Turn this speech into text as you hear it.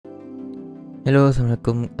Hello,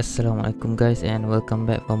 assalamualaikum guys, and welcome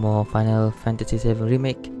back for more Final Fantasy VII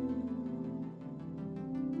Remake.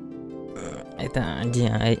 I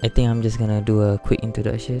think I'm just gonna do a quick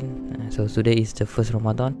introduction. So today is the first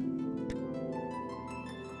Ramadan.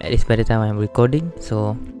 At least by the time I'm recording,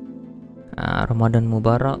 so Ramadan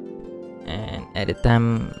Mubarak. And at the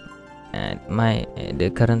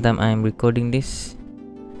current time I'm recording this,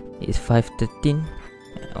 it's 5:13.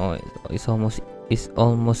 It's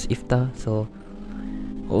almost iftar. So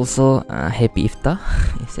also happy iftar.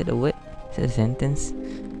 Is that a word? Is that a sentence?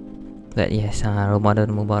 But yes,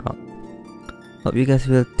 Ramadan Mubarak. Hope you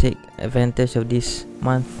guys will take advantage of this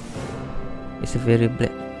month. It's a very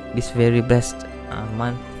blessed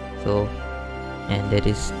month. So, and that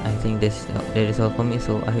is, I think that is all for me.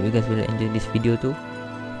 So I hope you guys will enjoy this video too.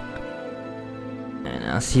 And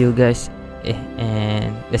I'll see you guys.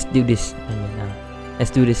 And let's do this.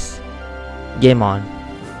 Let's do this. Game on.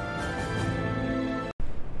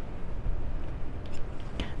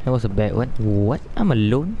 That was a bad one. What? I'm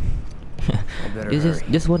alone? It's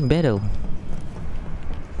just one battle.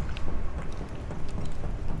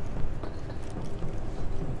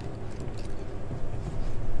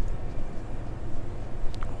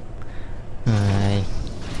 Alright.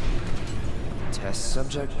 Test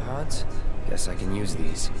subject pods? Guess I can use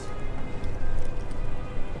these.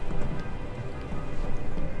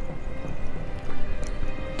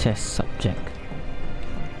 Test subject.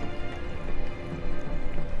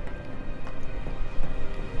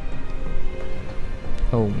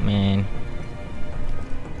 Oh man.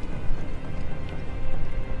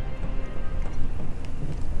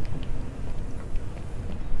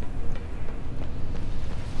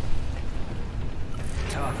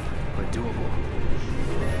 Tough, but doable.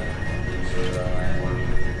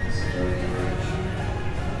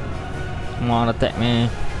 Come on, attack me.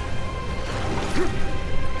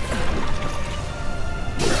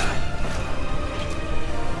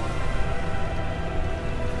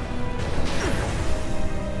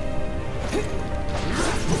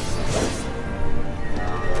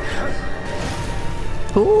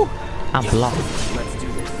 Ooh, I'm blocked. Let's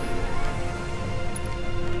do this.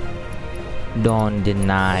 Don't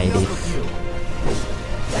deny this.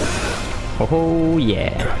 Oh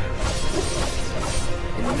yeah.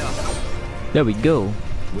 Enough. There we go.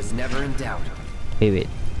 Was never in doubt. Wait.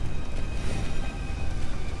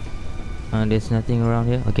 There's nothing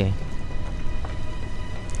around here? Okay.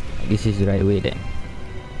 This is the right way then.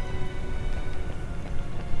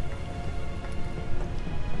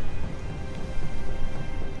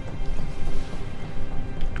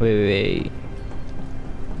 Wait.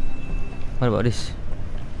 What about this?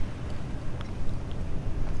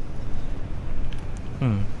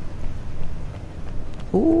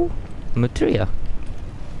 Ooh, materia.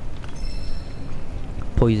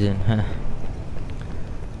 Poison, huh?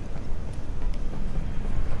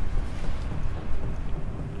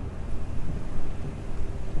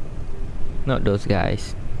 Not those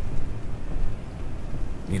guys.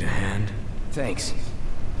 Need a hand? Thanks.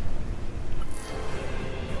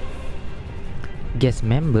 Guest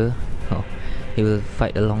member? Oh, he will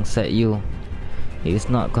fight alongside you. He is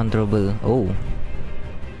not controllable.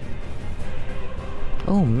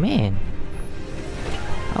 Oh man,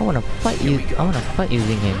 I wanna fight you. I wanna fight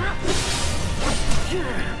using him.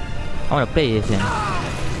 I wanna play as him.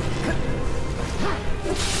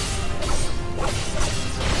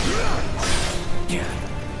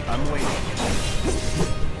 I'm waiting.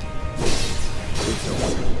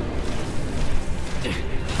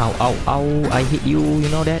 Ow, I hit you, you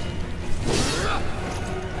know that?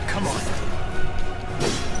 Come on.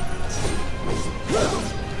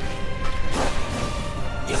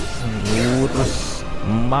 Terus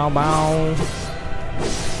bow.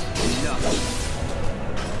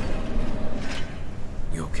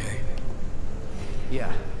 You okay? Yeah.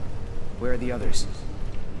 Where are the others?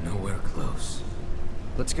 Nowhere close.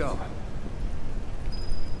 Let's go.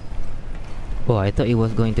 Oh, I thought he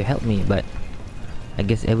was going to help me, but I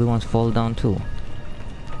guess everyone's fall down too.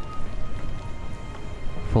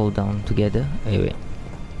 Fall down together. Wait.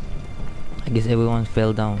 I guess everyone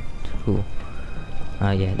fell down too.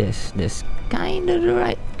 Yeah, that's kind of the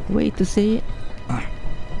right way to say it.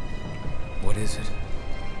 What is it?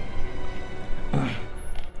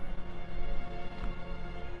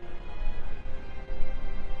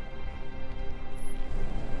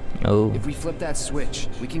 Oh. If we flip that switch,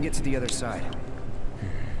 we can get to the other side.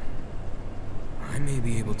 I may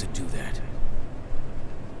be able to do that.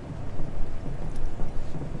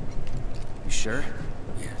 You sure?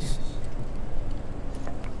 Yes.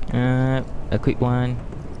 A quick one.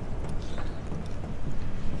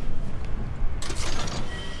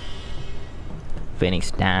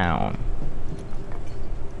 Phoenix down.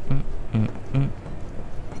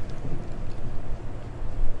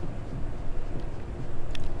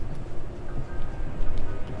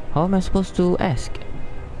 How am I supposed to ask?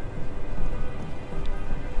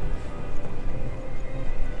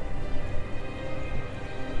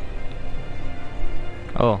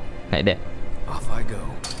 Oh, like that. Off I go.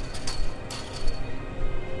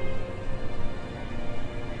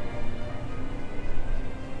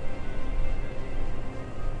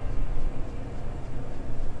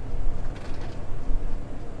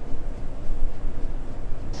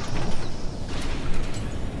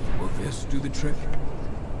 Will this do the trick?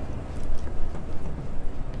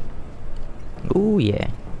 Oh yeah.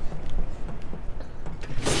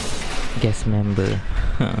 Guest member.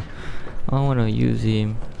 I wanna use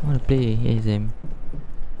him. I wanna play as him.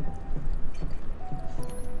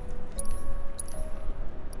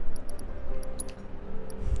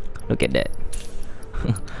 Look at that.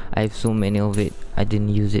 I have so many of it. I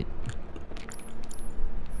didn't use it.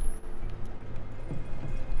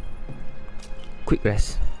 Quick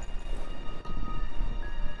rest.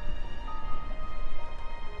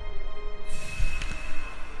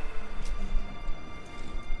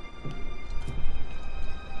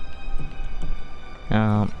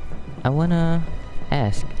 I wanna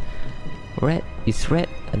ask, is red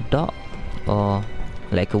a dog or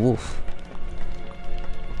like a wolf?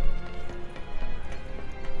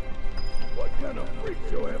 What kind of freak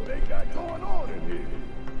show have they got going on in here?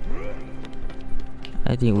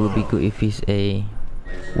 I think it would be good if he's a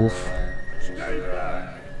wolf. Stay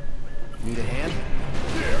back. Need a hand?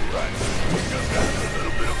 Yeah, right. We just got a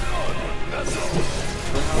little bit of fun. That's all.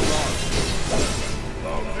 For how long?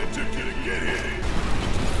 Long as it took you to get here.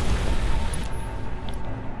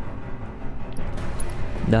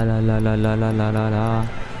 La la la la la la la la la.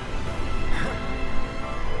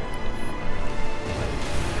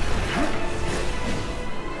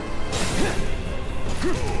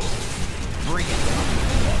 Bring it.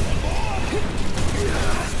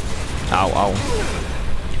 Ow, ow.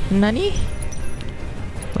 Nani?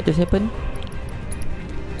 What just happened?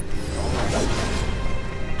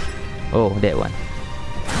 Oh, that one.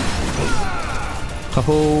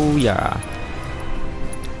 Oh yeah.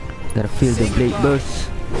 Gotta feel the blade burst.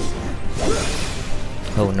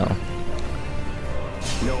 Oh no.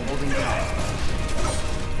 No holding back.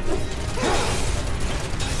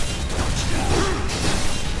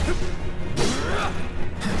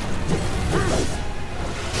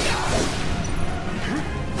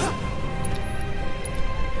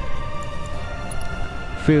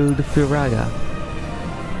 Feel the Firaga.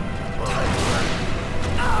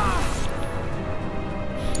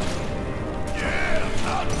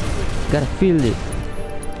 Gotta feel it.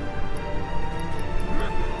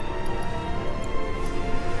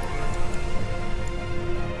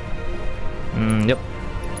 Yep.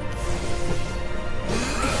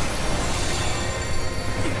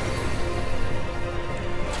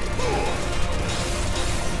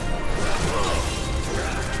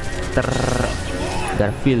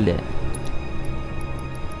 Gotta feel that.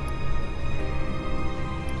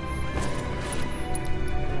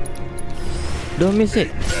 Don't miss it.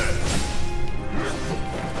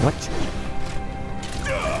 What?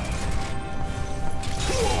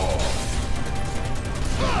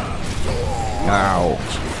 Ow.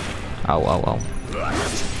 Ow, ow, ow.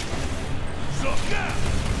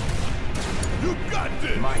 You got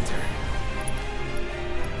this. My turn.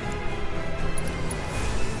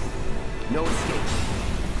 No escape.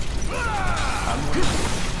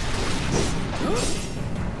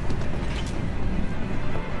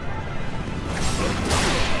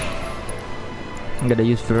 I'm gonna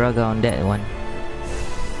use Firaga on that one.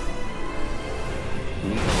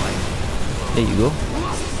 There you go.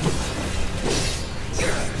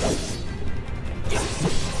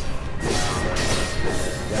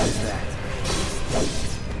 That is that.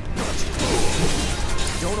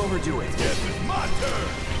 Don't overdo it. Yes, it's my turn.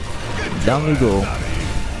 Down you go.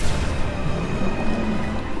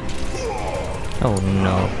 Oh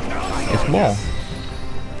no. There's more.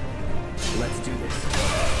 Let's do this.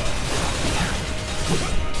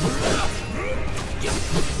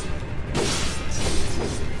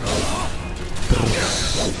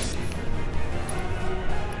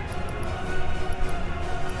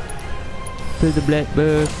 Feel the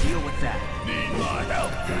blackbird. Deal with that. Need my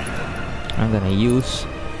help. I'm gonna use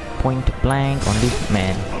point blank on this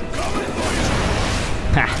man.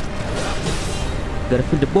 Ha! Gotta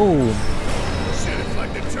feel the boom. Shit, it's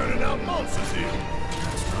like they're turning out monsters here.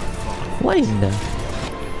 What in the?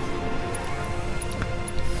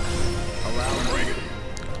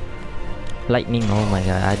 Lightning, oh my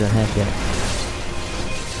god, I don't have that.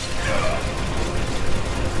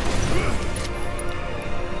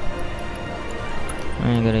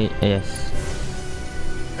 I'm gonna yes.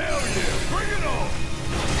 Hell yeah, bring it on!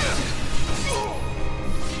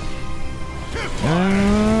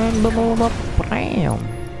 Bam.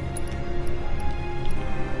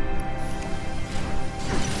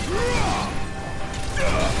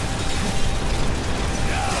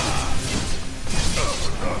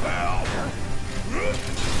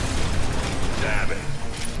 Damn it!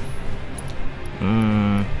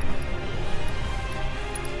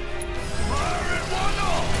 Fire it one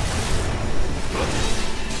off!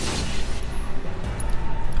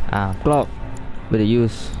 Clock. Better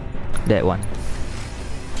use that one.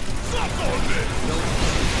 Suck on this!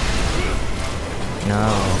 No.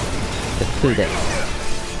 Let's do that.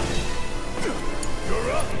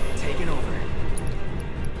 You're up! Taking over.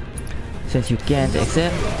 Since you can't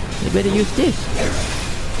accept, you better use this.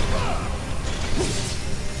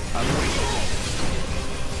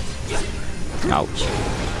 Ouch.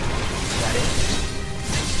 That it?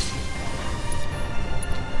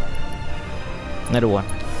 Another one.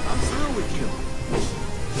 I'm through with you.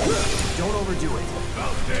 Don't overdo it.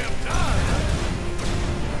 About damn time!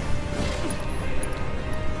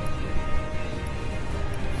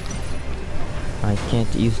 I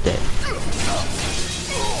can't use that.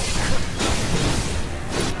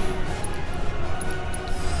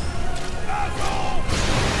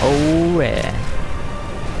 Oh yeah.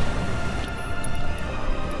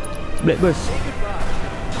 Black burst.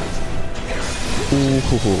 Ooh.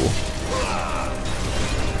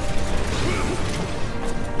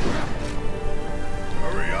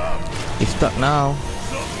 Hurry up! He's stuck now.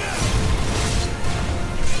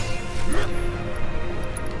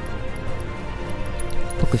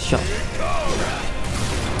 Focus shot. Give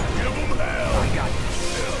him hell! I got this.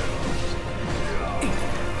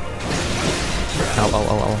 Ow.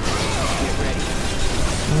 Get ready.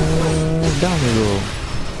 Oh, down you go.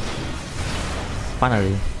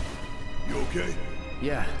 Finally. You okay?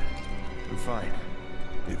 Yeah, I'm fine.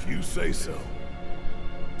 If you say so.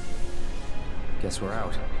 Guess we're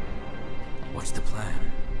out. What's the plan?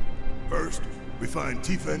 First, we find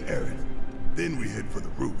Tifa and Aerith. Then we head for the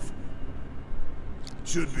roof.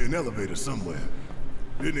 Should be an elevator somewhere.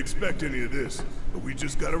 Didn't expect any of this, but we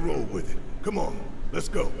just gotta roll with it. Come on, let's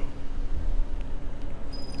go.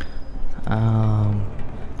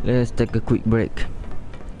 Let's take a quick break.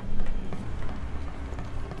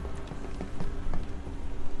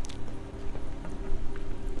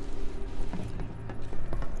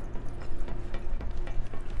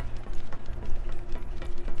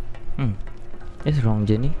 It's wrong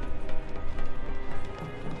journey.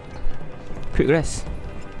 Quick rest.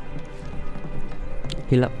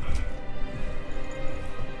 Heal up.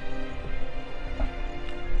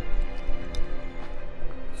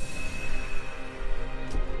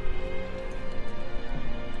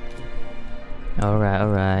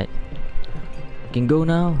 Alright. Can go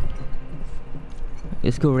now.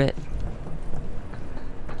 Let's go, Red.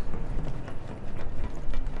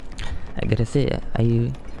 I gotta say,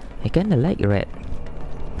 I kinda like Red.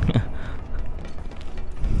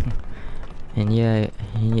 and yeah,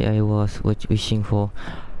 I was wishing for.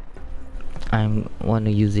 I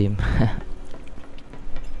wanna use him.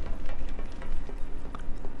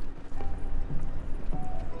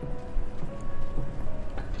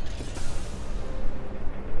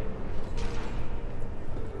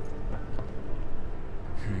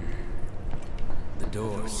 The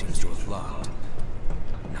door seems to have locked.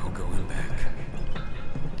 No going back.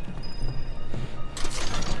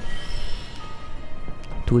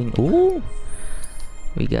 Twin. Ooh,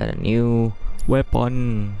 we got a new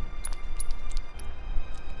weapon.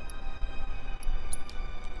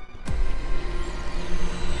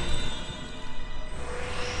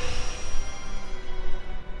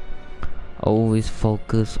 Always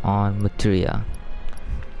focus on material.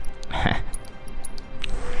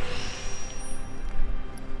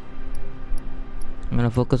 I'm gonna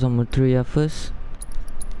focus on material first.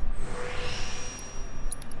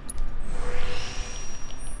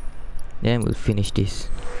 Then we'll finish this.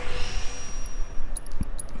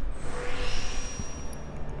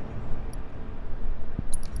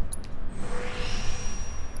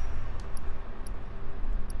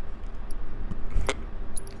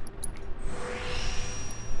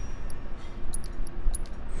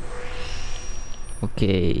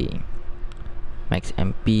 Okay. Max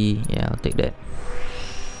MP. Yeah, I'll take that.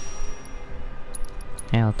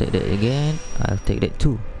 And I'll take that again. I'll take that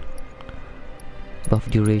too. Buff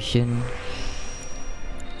duration.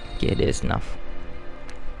 Okay, that's enough.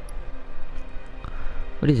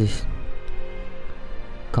 What is this?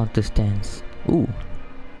 Counter stance. Ooh.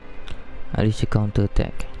 Unleash a counter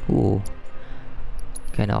attack. Ooh,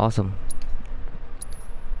 kinda awesome.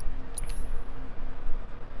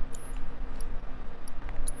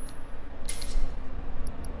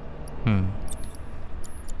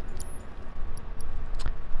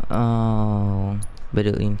 Oh,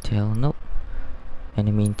 battle intel, nope.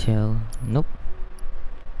 Enemy intel, nope.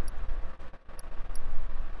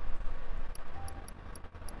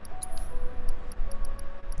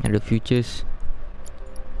 And the futures,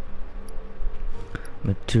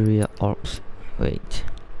 material orbs. Wait,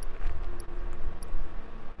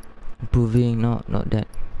 improving, no, not that.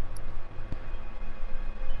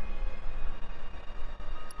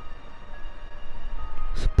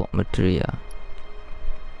 Support material.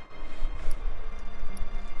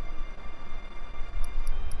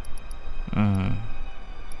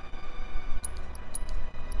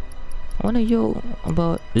 I wanna know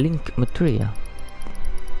about link material.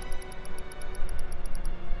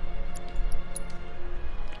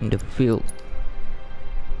 In the field,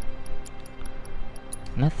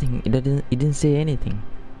 nothing. It didn't say anything.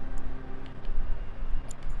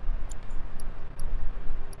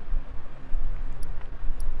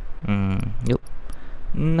 Nope,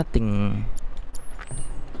 nothing.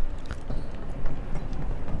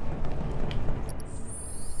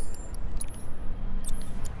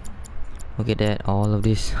 Look at that, all of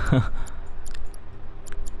this.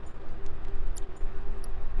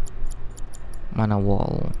 Mana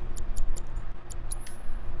wall.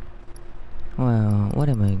 Well, what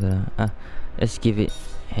am I gonna... let's give it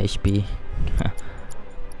HP.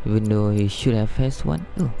 Even though he should have has one.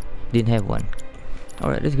 Oh, didn't have one.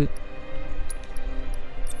 Alright, that's good.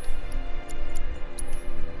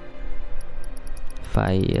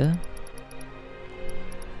 Fire.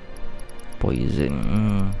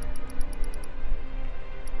 Poison.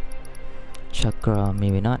 Chakra,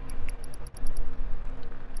 maybe not.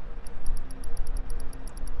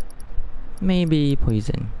 Maybe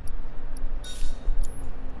poison.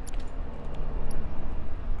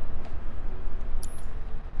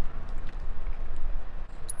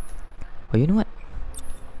 Oh, you know what?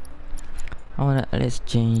 Let's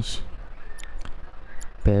change.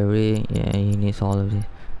 Parry, yeah, he needs all of this.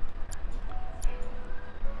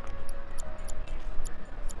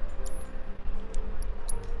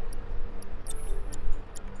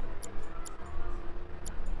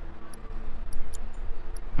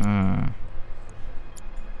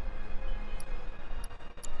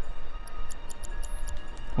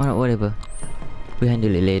 Well, whatever. We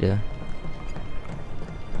handle it later.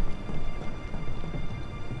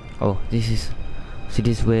 Oh, this is... See,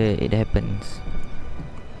 this is where it happens.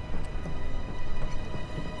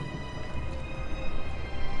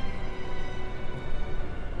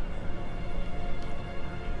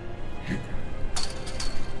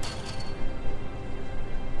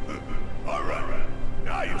 Alright,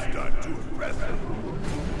 now you start to impress me.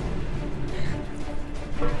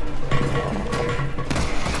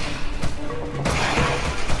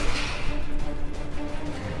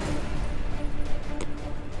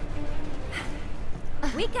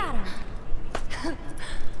 We got him.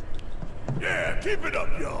 Yeah, keep it up,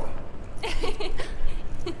 y'all.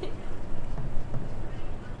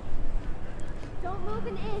 Don't move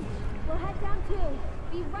an inch. We'll head down too.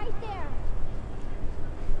 Be right there.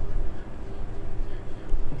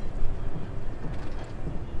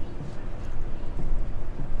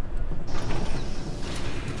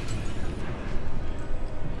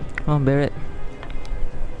 Come on, Barrett.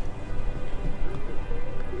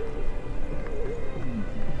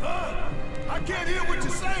 I can't hear what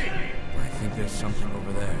you're saying. I think there's something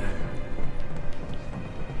over there.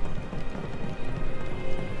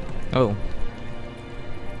 Oh.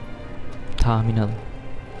 Terminal.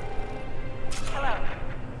 Hello.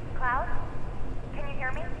 Cloud? Can you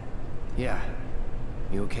hear me? Yeah.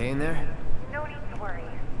 You okay in there? No need to worry.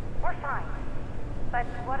 We're fine. But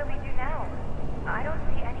what do we do now? I don't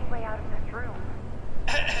see any way out of this room.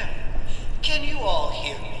 Can you all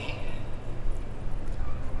hear me?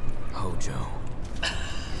 Hojo.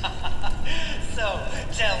 So,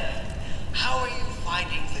 tell me, how are you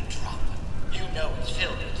finding the drop? You know it's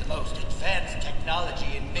filled with the most advanced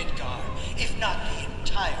technology in Midgar, if not the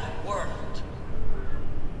entire world.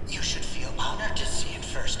 You should feel honored to see it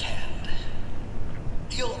firsthand.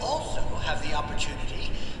 You'll also have the opportunity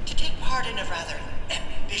to take part in a rather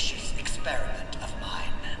ambitious experiment of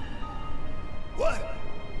mine. What?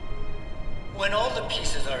 When all the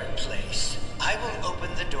pieces are in place, I will open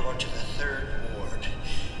the door to the third ward.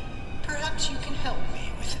 Perhaps you can help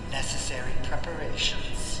me with necessary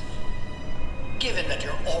preparations. Given that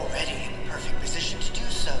you're already in perfect position to do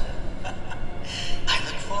so, I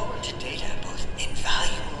look forward to data both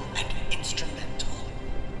invaluable and instrumental.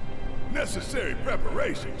 Necessary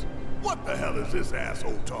preparations? What the hell is this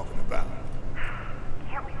asshole talking about?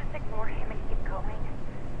 Can't we just ignore him and keep going?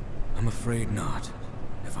 I'm afraid not.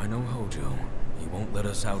 If I know Hojo, he won't let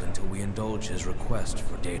us out until we indulge his request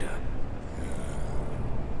for data.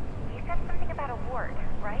 You said something about a ward,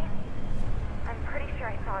 right? I'm pretty sure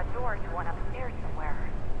I saw a door to one upstairs somewhere.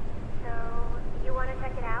 So, you want to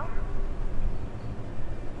check it out?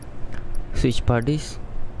 Switch parties?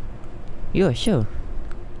 Yeah, sure.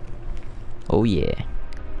 Oh yeah.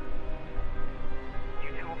 You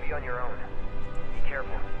two will be on your own. Be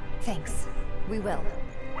careful. Thanks. We will.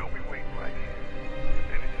 We'll be waiting right here.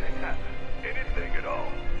 If anything happens, anything at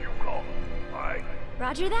all, you call. Alright?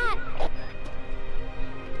 Roger that.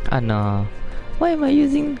 Ah no. Why am I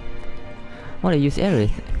using... Why I use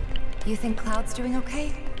Aerith? You think Cloud's doing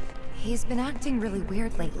okay? He's been acting really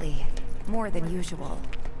weird lately. More than usual.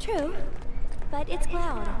 True. But it's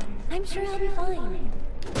Cloud. I'm sure he'll be fine.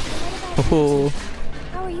 Oh.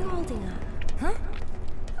 How are you holding up? Huh?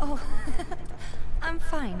 Oh, I'm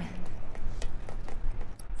fine.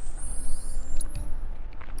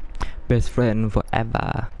 Best friend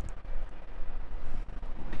forever.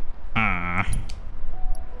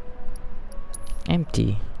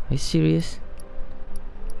 Empty. Are you serious?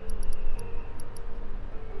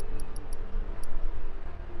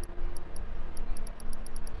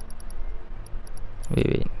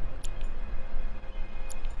 Wait.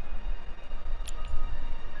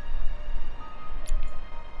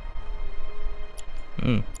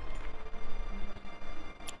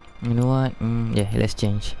 You know what? Yeah, let's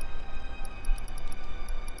change.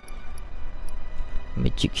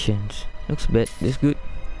 Magicians. Looks bad. That's good.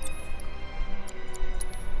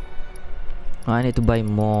 Oh, I need to buy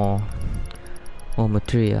more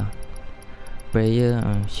material.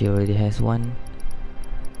 Prayer, she already has one.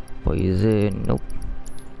 Poison, nope.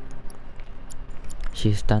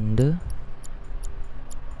 She's thunder.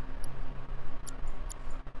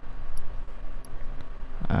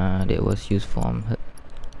 That was used from her.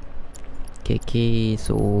 KK,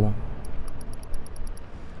 so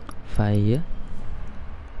fire.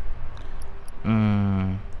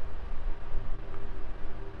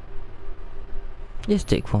 Just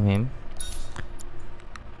take from him.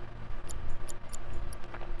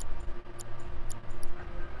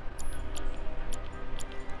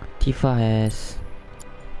 Tifa has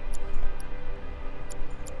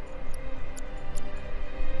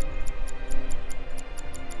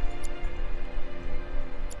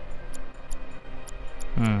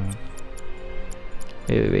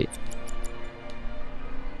wait.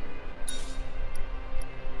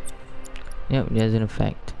 Yep, there's an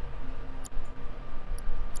effect.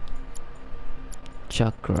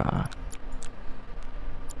 Chakra.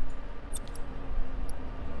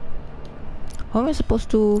 How am I supposed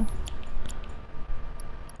to?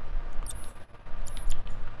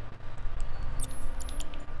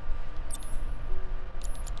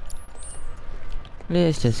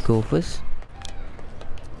 Let's just go first.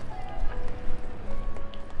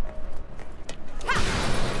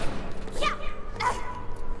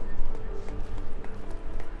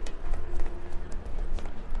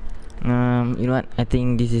 You know what? I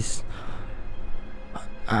think this is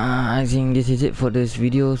it for this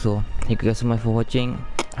video. So thank you guys so much for watching.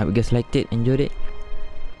 I hope you guys liked it, enjoyed it.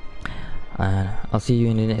 I'll see you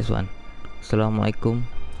in the next one. Assalamualaikum.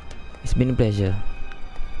 It's been a pleasure.